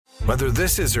Whether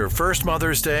this is her first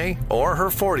Mother's Day or her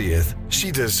 40th, she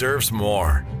deserves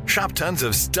more. Shop tons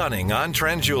of stunning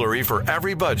on-trend jewelry for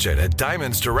every budget at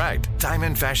Diamonds Direct.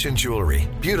 Diamond fashion jewelry,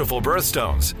 beautiful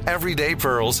birthstones, everyday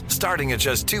pearls starting at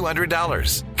just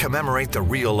 $200. Commemorate the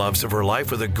real loves of her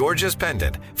life with a gorgeous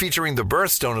pendant featuring the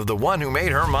birthstone of the one who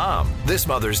made her mom. This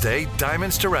Mother's Day,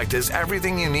 Diamonds Direct is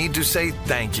everything you need to say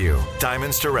thank you.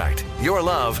 Diamonds Direct. Your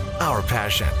love, our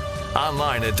passion.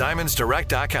 Online at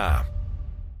diamondsdirect.com.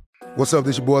 What's up,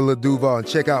 this your boy Lil Duval, and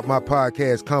check out my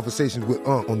podcast, Conversations with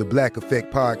Unc, on the Black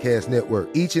Effect Podcast Network.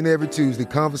 Each and every Tuesday,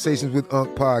 Conversations with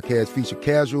Unc podcast feature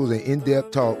casual and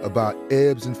in-depth talk about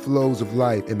ebbs and flows of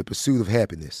life and the pursuit of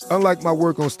happiness. Unlike my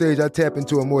work on stage, I tap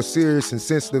into a more serious and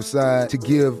sensitive side to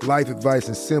give life advice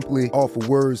and simply offer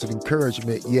words of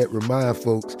encouragement, yet remind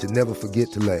folks to never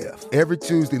forget to laugh. Every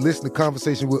Tuesday, listen to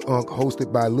Conversations with Unc,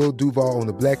 hosted by Lil Duval on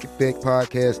the Black Effect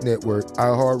Podcast Network,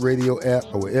 iHeartRadio app,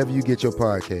 or wherever you get your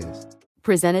podcasts.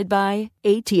 Presented by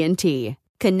AT&T.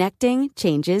 Connecting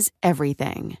changes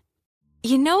everything.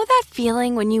 You know that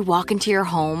feeling when you walk into your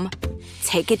home,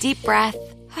 take a deep breath,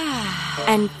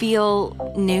 and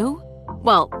feel new?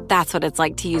 Well, that's what it's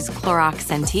like to use Clorox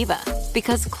Scentiva.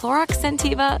 Because Clorox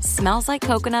Scentiva smells like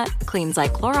coconut, cleans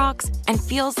like Clorox, and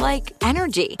feels like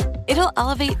energy. It'll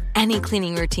elevate any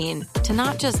cleaning routine to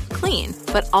not just clean,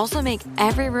 but also make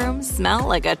every room smell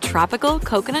like a tropical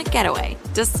coconut getaway.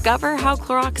 Discover how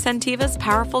Clorox Scentiva's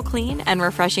powerful clean and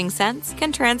refreshing scents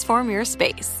can transform your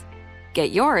space.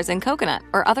 Get yours in coconut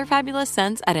or other fabulous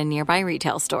scents at a nearby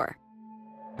retail store.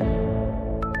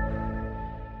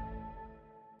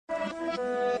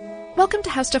 Welcome to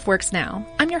How Stuff Works Now.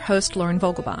 I'm your host, Lauren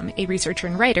Vogelbaum, a researcher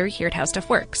and writer here at How Stuff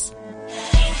Works.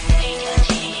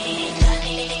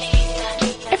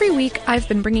 Every week, I've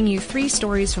been bringing you 3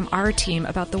 stories from our team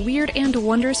about the weird and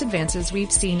wondrous advances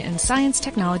we've seen in science,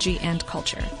 technology, and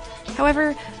culture.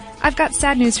 However, I've got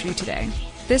sad news for you today.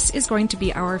 This is going to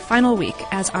be our final week,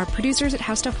 as our producers at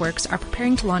How Stuff Works are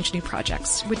preparing to launch new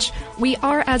projects, which we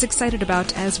are as excited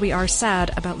about as we are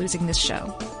sad about losing this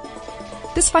show.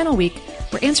 This final week,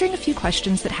 we're answering a few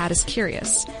questions that had us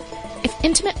curious. If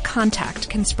intimate contact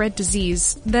can spread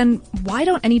disease, then why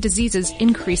don't any diseases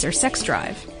increase our sex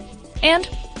drive? And,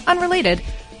 unrelated,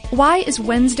 why is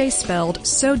Wednesday spelled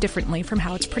so differently from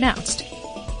how it's pronounced?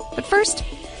 But first,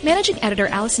 managing editor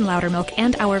Allison Loudermilk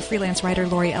and our freelance writer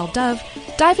Lori L. Dove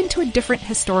dive into a different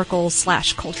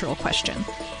historical/cultural question.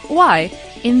 Why,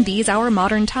 in these our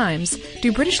modern times,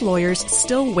 do British lawyers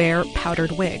still wear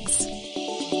powdered wigs?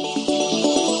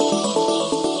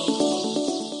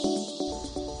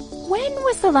 When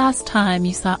was the last time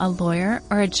you saw a lawyer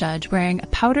or a judge wearing a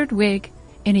powdered wig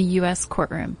in a U.S.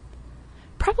 courtroom?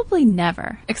 Probably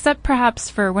never, except perhaps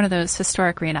for one of those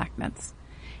historic reenactments.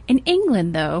 In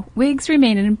England, though, wigs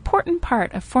remain an important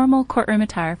part of formal courtroom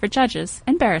attire for judges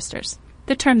and barristers,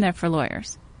 the term there for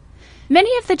lawyers.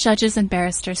 Many of the judges and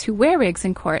barristers who wear wigs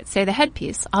in court say the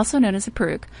headpiece, also known as a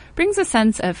peruke, brings a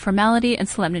sense of formality and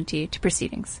solemnity to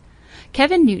proceedings.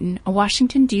 Kevin Newton, a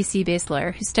Washington, D.C.-based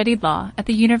lawyer who studied law at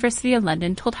the University of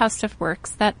London, told How Stuff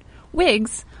Works that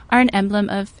wigs are an emblem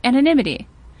of anonymity,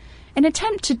 an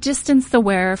attempt to distance the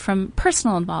wearer from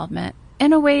personal involvement,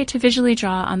 and a way to visually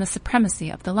draw on the supremacy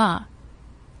of the law.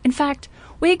 In fact,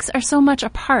 wigs are so much a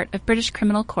part of British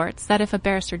criminal courts that if a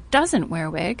barrister doesn't wear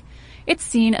a wig, it's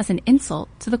seen as an insult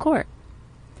to the court.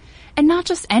 And not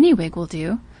just any wig will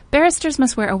do. Barristers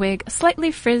must wear a wig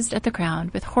slightly frizzed at the crown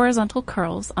with horizontal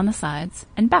curls on the sides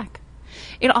and back.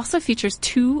 It also features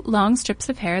 2 long strips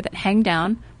of hair that hang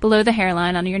down below the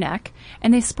hairline on your neck,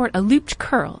 and they sport a looped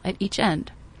curl at each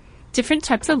end. Different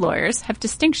types of lawyers have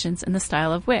distinctions in the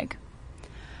style of wig.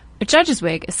 A judge's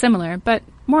wig is similar, but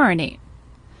more ornate.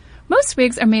 Most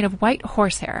wigs are made of white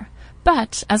horsehair,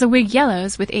 but as a wig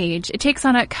yellows with age, it takes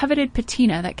on a coveted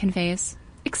patina that conveys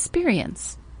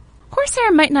experience.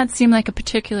 Horsehair might not seem like a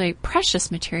particularly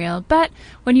precious material, but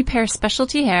when you pair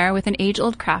specialty hair with an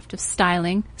age-old craft of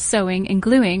styling, sewing, and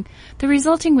gluing, the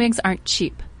resulting wigs aren't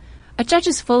cheap. A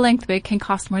judge's full-length wig can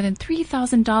cost more than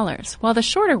 $3,000, while the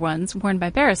shorter ones, worn by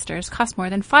barristers, cost more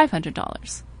than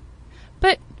 $500.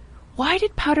 But why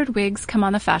did powdered wigs come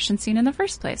on the fashion scene in the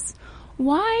first place?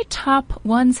 Why top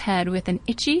one's head with an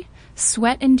itchy,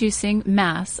 sweat-inducing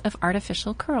mass of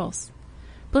artificial curls?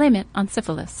 Blame it on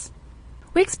syphilis.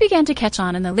 Wigs began to catch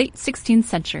on in the late 16th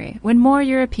century, when more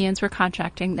Europeans were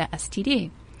contracting the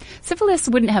STD. Syphilis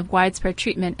wouldn't have widespread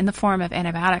treatment in the form of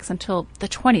antibiotics until the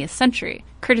 20th century,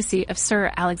 courtesy of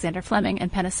Sir Alexander Fleming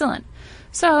and penicillin.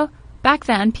 So, back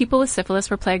then, people with syphilis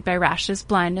were plagued by rashes,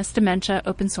 blindness, dementia,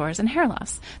 open sores, and hair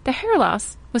loss. The hair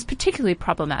loss was particularly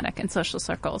problematic in social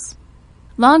circles.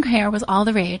 Long hair was all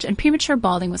the rage, and premature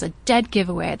balding was a dead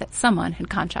giveaway that someone had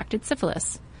contracted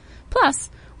syphilis. Plus,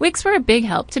 wigs were a big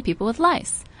help to people with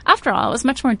lice. After all, it was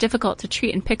much more difficult to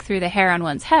treat and pick through the hair on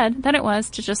one's head than it was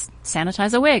to just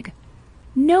sanitize a wig.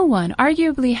 No one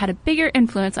arguably had a bigger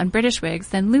influence on British wigs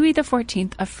than Louis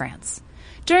XIV of France.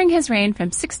 During his reign from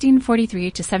 1643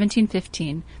 to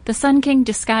 1715, the Sun King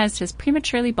disguised his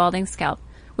prematurely balding scalp,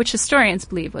 which historians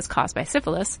believe was caused by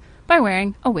syphilis, by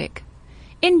wearing a wig.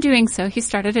 In doing so, he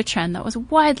started a trend that was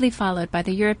widely followed by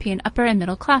the European upper and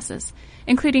middle classes,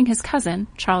 including his cousin,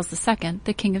 Charles II,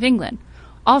 the King of England,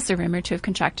 also rumored to have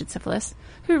contracted syphilis,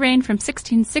 who reigned from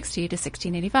 1660 to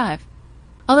 1685.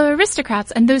 Although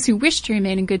aristocrats and those who wished to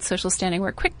remain in good social standing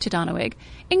were quick to don a wig,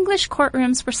 English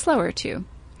courtrooms were slower too.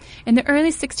 In the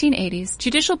early 1680s,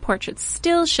 judicial portraits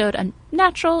still showed a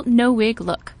natural, no-wig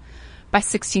look. By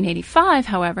 1685,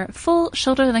 however, full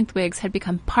shoulder-length wigs had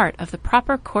become part of the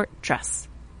proper court dress.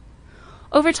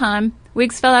 Over time,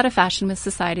 wigs fell out of fashion with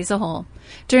society as a whole.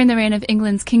 During the reign of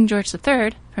England's King George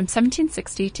III, from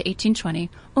 1760 to 1820,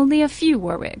 only a few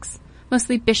wore wigs,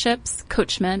 mostly bishops,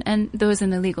 coachmen, and those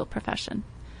in the legal profession.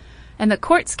 And the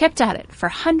courts kept at it for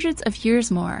hundreds of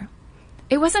years more.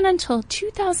 It wasn't until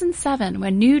 2007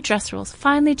 when new dress rules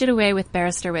finally did away with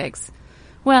barrister wigs.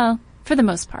 Well, for the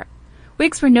most part.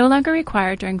 Wigs were no longer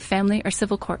required during family or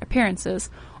civil court appearances,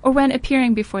 or when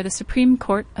appearing before the Supreme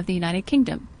Court of the United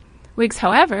Kingdom. Wigs,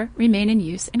 however, remain in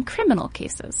use in criminal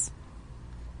cases.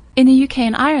 In the UK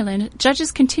and Ireland,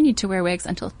 judges continued to wear wigs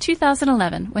until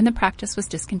 2011, when the practice was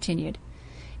discontinued.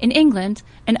 In England,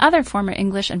 and other former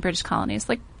English and British colonies,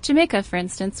 like Jamaica, for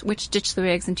instance, which ditched the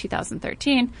wigs in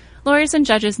 2013, lawyers and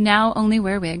judges now only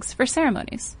wear wigs for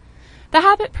ceremonies. The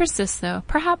habit persists, though,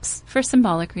 perhaps for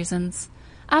symbolic reasons.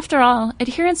 After all,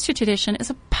 adherence to tradition is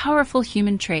a powerful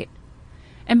human trait.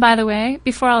 And by the way,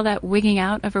 before all that wigging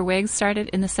out over wigs started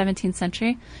in the 17th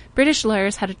century, British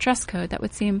lawyers had a dress code that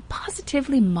would seem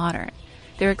positively modern.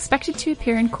 They were expected to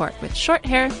appear in court with short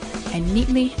hair and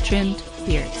neatly trimmed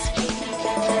beards.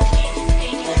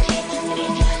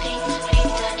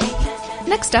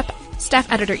 Next up, staff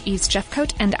editor Eve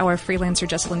Jeffcoat and our freelancer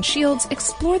Jessalyn Shields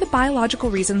explore the biological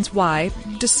reasons why,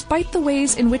 despite the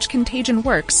ways in which contagion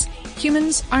works,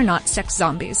 humans are not sex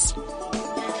zombies.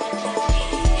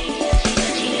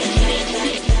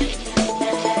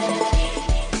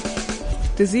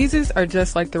 Diseases are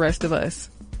just like the rest of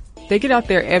us. They get out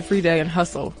there every day and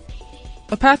hustle.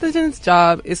 A pathogen's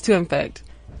job is to infect,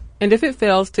 and if it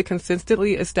fails to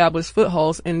consistently establish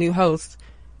footholds in new hosts,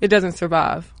 it doesn't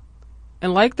survive.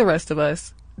 And like the rest of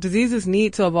us, diseases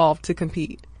need to evolve to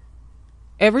compete.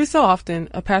 Every so often,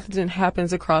 a pathogen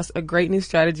happens across a great new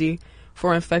strategy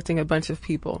for infecting a bunch of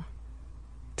people.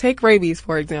 Take rabies,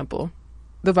 for example.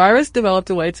 The virus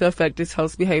developed a way to affect its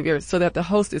host behavior so that the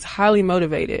host is highly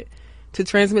motivated to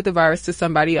transmit the virus to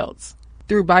somebody else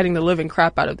through biting the living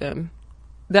crap out of them.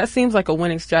 That seems like a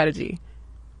winning strategy.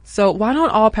 So why don't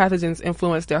all pathogens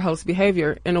influence their host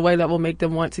behavior in a way that will make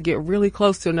them want to get really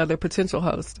close to another potential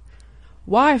host?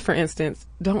 Why, for instance,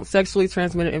 don't sexually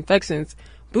transmitted infections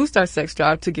boost our sex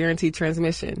drive to guarantee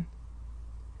transmission?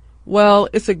 Well,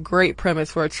 it's a great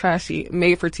premise for a trashy,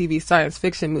 made-for-TV science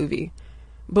fiction movie.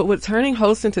 But would turning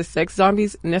hosts into sex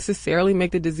zombies necessarily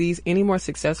make the disease any more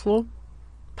successful?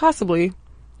 Possibly,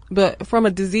 but from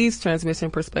a disease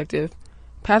transmission perspective,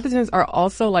 pathogens are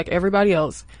also like everybody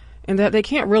else in that they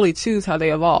can't really choose how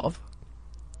they evolve.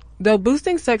 Though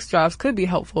boosting sex drives could be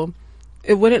helpful,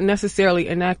 it wouldn't necessarily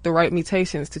enact the right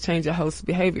mutations to change a host's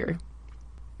behavior.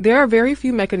 There are very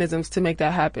few mechanisms to make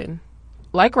that happen.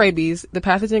 Like rabies, the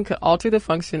pathogen could alter the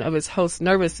function of its host's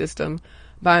nervous system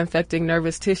by infecting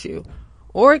nervous tissue,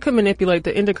 or it could manipulate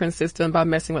the endocrine system by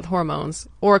messing with hormones,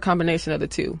 or a combination of the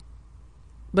two.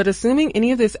 But assuming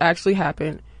any of this actually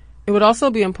happened, it would also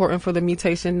be important for the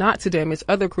mutation not to damage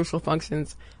other crucial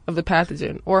functions of the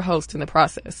pathogen or host in the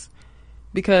process,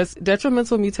 because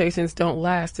detrimental mutations don't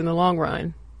last in the long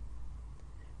run.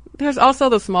 There's also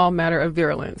the small matter of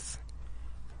virulence.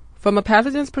 From a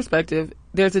pathogen's perspective,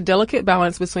 there's a delicate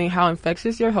balance between how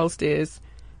infectious your host is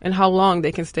and how long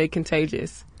they can stay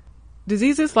contagious.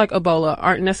 Diseases like Ebola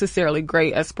aren't necessarily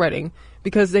great at spreading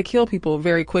because they kill people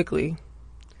very quickly.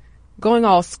 Going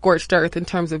all scorched earth in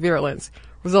terms of virulence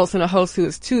results in a host who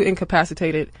is too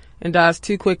incapacitated and dies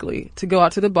too quickly to go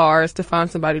out to the bars to find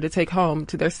somebody to take home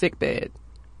to their sick bed.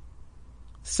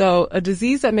 So, a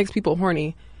disease that makes people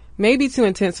horny may be too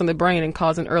intense on the brain and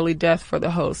cause an early death for the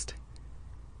host.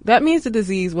 That means the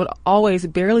disease would always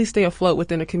barely stay afloat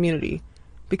within a community,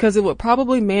 because it would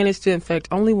probably manage to infect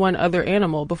only one other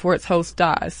animal before its host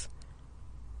dies.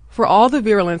 For all the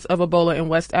virulence of Ebola in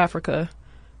West Africa,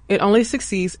 It only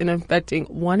succeeds in infecting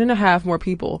 1.5 more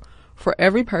people for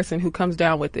every person who comes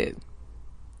down with it.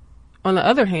 On the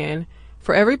other hand,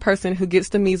 for every person who gets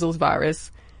the measles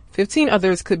virus, 15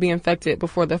 others could be infected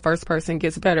before the first person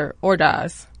gets better or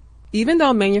dies. Even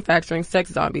though manufacturing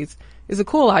sex zombies is a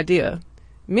cool idea,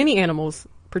 many animals,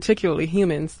 particularly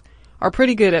humans, are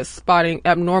pretty good at spotting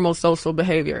abnormal social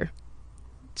behavior.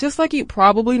 Just like you'd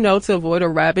probably know to avoid a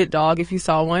rabid dog if you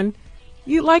saw one,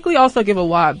 you'd likely also give a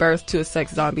wide berth to a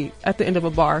sex zombie at the end of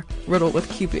a bar riddled with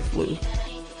Cupid flu.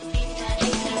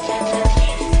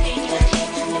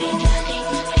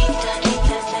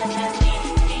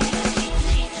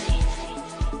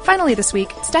 Finally this week,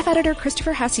 staff editor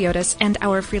Christopher Hasiotis and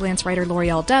our freelance writer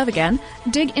L'Oreal Dove again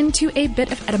dig into a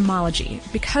bit of etymology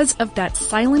because of that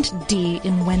silent D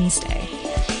in Wednesday.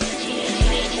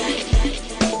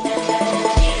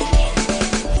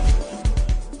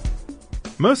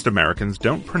 Most Americans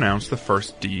don't pronounce the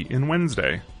first D in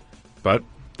Wednesday. But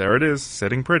there it is,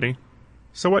 sitting pretty.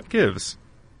 So what gives?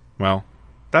 Well,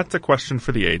 that's a question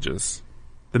for the ages.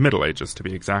 The Middle Ages, to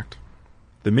be exact.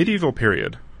 The medieval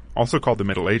period, also called the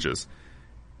Middle Ages,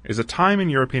 is a time in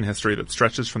European history that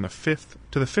stretches from the 5th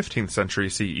to the 15th century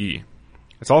CE.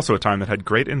 It's also a time that had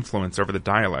great influence over the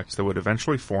dialects that would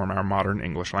eventually form our modern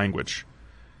English language.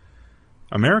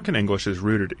 American English is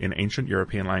rooted in ancient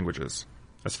European languages.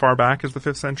 As far back as the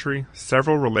 5th century,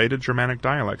 several related Germanic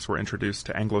dialects were introduced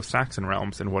to Anglo-Saxon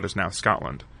realms in what is now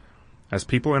Scotland. As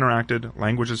people interacted,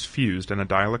 languages fused and a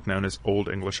dialect known as Old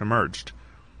English emerged.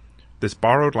 This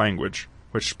borrowed language,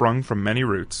 which sprung from many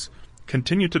roots,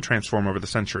 continued to transform over the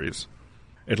centuries.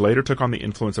 It later took on the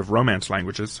influence of Romance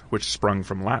languages, which sprung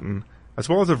from Latin, as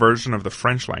well as a version of the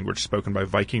French language spoken by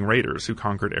Viking raiders who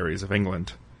conquered areas of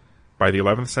England. By the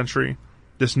 11th century,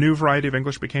 this new variety of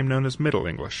English became known as Middle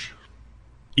English.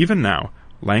 Even now,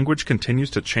 language continues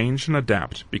to change and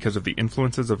adapt because of the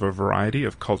influences of a variety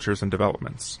of cultures and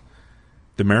developments.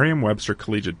 The Merriam-Webster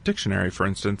Collegiate Dictionary, for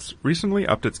instance, recently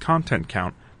upped its content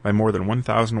count by more than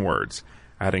 1,000 words,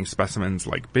 adding specimens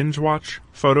like binge watch,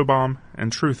 photobomb,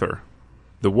 and truther.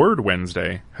 The word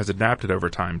Wednesday has adapted over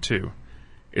time, too.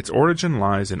 Its origin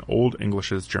lies in Old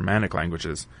English's Germanic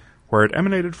languages, where it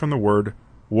emanated from the word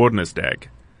Wodennesdag.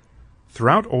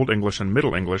 Throughout Old English and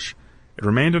Middle English, it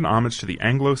remained an homage to the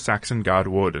Anglo-Saxon god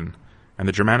Woden and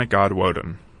the Germanic god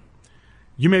Woden.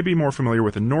 You may be more familiar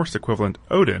with the Norse equivalent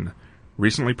Odin,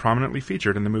 recently prominently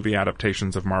featured in the movie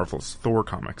adaptations of Marvel's Thor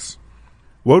comics.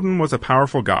 Woden was a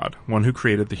powerful god, one who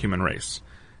created the human race.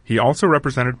 He also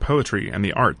represented poetry and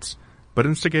the arts, but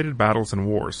instigated battles and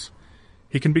wars.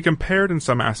 He can be compared in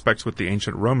some aspects with the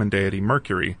ancient Roman deity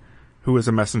Mercury, who is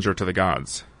a messenger to the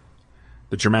gods.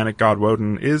 The Germanic god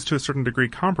Woden is to a certain degree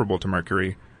comparable to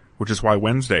Mercury, which is why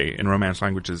Wednesday in Romance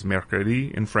languages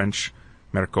mercredi in French,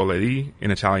 mercoledì in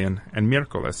Italian, and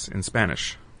miércoles in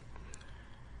Spanish.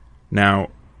 Now,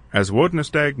 as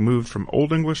Wodennesdag moved from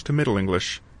Old English to Middle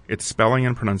English, its spelling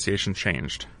and pronunciation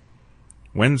changed.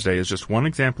 Wednesday is just one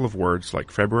example of words like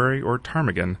February or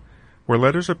ptarmigan, where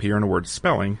letters appear in a word's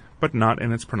spelling, but not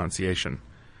in its pronunciation.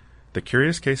 The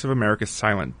curious case of America's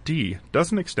silent D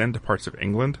doesn't extend to parts of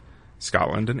England,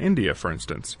 Scotland, and India, for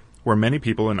instance, where many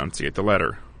people enunciate the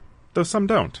letter. Though some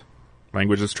don't.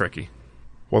 Language is tricky.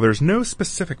 While there's no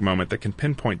specific moment that can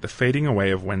pinpoint the fading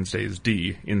away of Wednesday's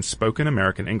D in spoken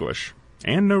American English,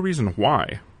 and no reason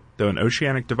why, though an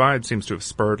oceanic divide seems to have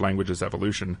spurred language's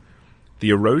evolution,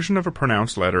 the erosion of a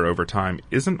pronounced letter over time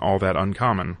isn't all that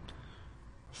uncommon.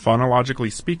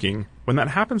 Phonologically speaking, when that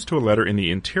happens to a letter in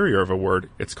the interior of a word,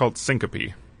 it's called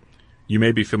syncope. You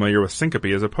may be familiar with syncope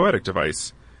as a poetic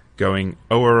device, going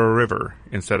o'er a river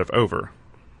instead of over.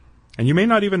 And you may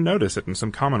not even notice it in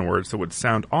some common words that would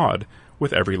sound odd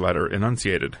with every letter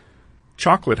enunciated.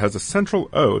 Chocolate has a central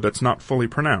O that's not fully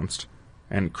pronounced,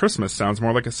 and Christmas sounds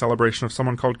more like a celebration of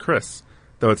someone called Chris,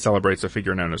 though it celebrates a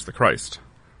figure known as the Christ.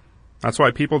 That's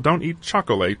why people don't eat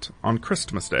chocolate on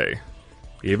Christmas Day,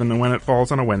 even when it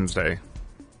falls on a Wednesday.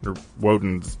 Or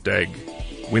Woden's-dag,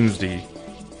 Wednesday.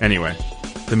 Anyway,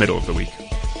 the middle of the week.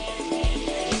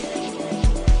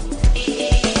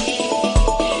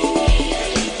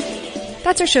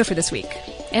 That's our show for this week,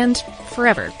 and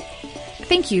forever.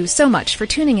 Thank you so much for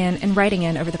tuning in and writing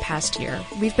in over the past year.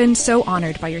 We've been so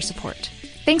honored by your support.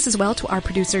 Thanks as well to our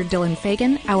producer Dylan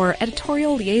Fagan, our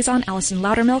editorial liaison Allison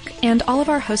Loudermilk, and all of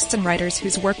our hosts and writers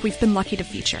whose work we've been lucky to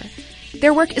feature.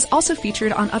 Their work is also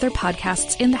featured on other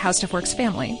podcasts in the How Stuff Works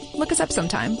family. Look us up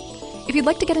sometime. If you'd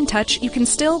like to get in touch, you can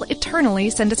still eternally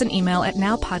send us an email at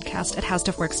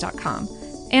nowpodcast@howstuffworks.com.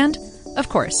 And, of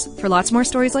course, for lots more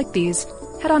stories like these,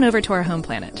 head on over to our home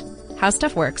planet,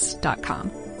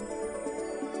 howstuffworks.com.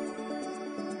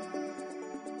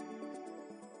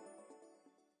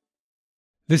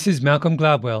 This is Malcolm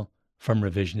Gladwell from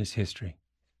Revisionist History.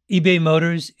 eBay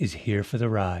Motors is here for the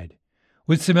ride.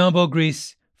 With some elbow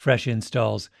grease, fresh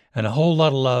installs, and a whole lot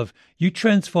of love, you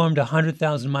transformed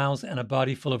 100,000 miles and a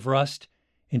body full of rust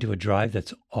into a drive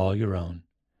that's all your own.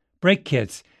 Brake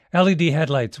kits, LED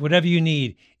headlights, whatever you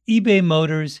need, eBay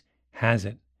Motors has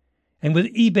it. And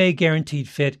with eBay Guaranteed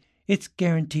Fit, it's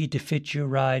guaranteed to fit your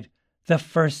ride the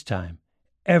first time,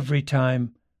 every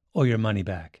time, or your money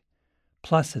back.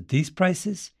 Plus, at these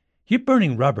prices, you're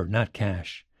burning rubber, not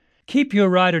cash. Keep your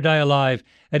ride or die alive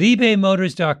at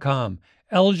ebaymotors.com.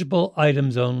 Eligible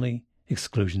items only.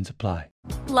 Exclusions apply.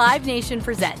 Live Nation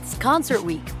presents Concert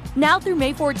Week. Now through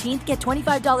May 14th, get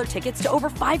 $25 tickets to over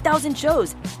 5,000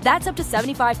 shows. That's up to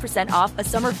 75% off a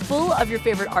summer full of your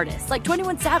favorite artists like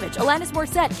 21 Savage, Alanis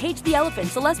Morissette, Cage the Elephant,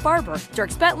 Celeste Barber,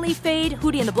 Dierks Bentley, Fade,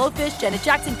 Hootie and the Blowfish, Janet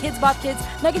Jackson, Kidz Bop Kids,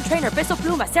 Meghan Trainor, Bissell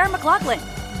Pluma, Sarah McLachlan.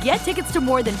 Get tickets to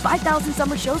more than 5,000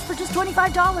 summer shows for just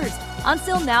 $25.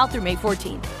 Until now through May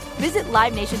 14th. Visit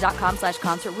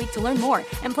LiveNation.com/Concert Week to learn more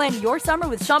and plan your summer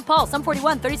with Sean Paul, Sum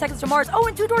 41, 30 Seconds to Mars,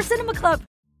 and Two Door Cinema Club.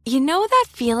 You know that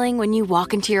feeling when you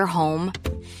walk into your home,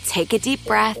 take a deep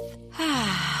breath,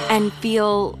 and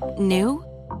feel new?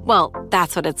 Well,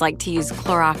 that's what it's like to use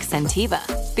Clorox Scentiva.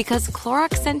 Because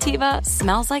Clorox Scentiva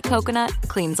smells like coconut,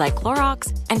 cleans like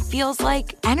Clorox, and feels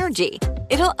like energy.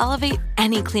 It'll elevate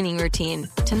any cleaning routine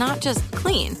to not just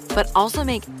clean, but also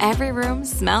make every room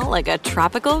smell like a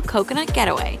tropical coconut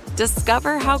getaway.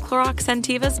 Discover how Clorox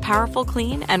Scentiva's powerful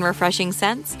clean and refreshing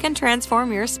scents can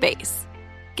transform your space.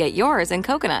 Get yours in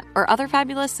coconut or other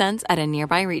fabulous scents at a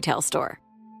nearby retail store.